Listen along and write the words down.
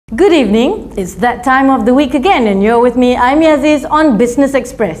Good evening. It's that time of the week again, and you're with me, Aimi Aziz, on Business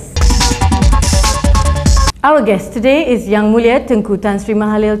Express. Our guest today is Yang Mulia Tengku Tan Sri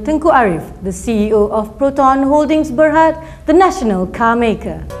Mahalil Tengku Arif, the CEO of Proton Holdings Berhad, the national car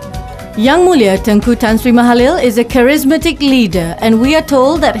maker. Yang Mulia Tengku Tan Sri Mahalil is a charismatic leader, and we are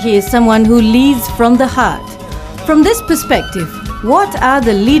told that he is someone who leads from the heart. From this perspective, what are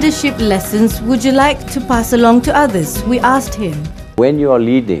the leadership lessons would you like to pass along to others? We asked him. When you are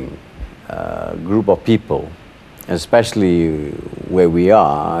leading a group of people, especially where we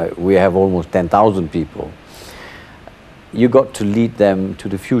have almost 10,000 people, you got to lead them to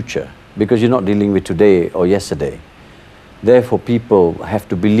the future because you're not dealing with today or yesterday. Therefore, people have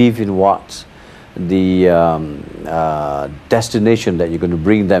to believe in what the destination that you're going to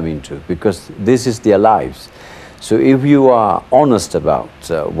bring them into, because this is their lives. So if you are honest about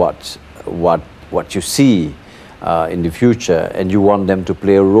what you see in the future, and you want them to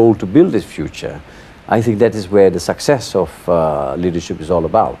play a role to build this future, I think that is where the success of leadership is all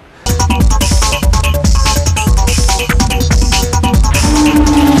about.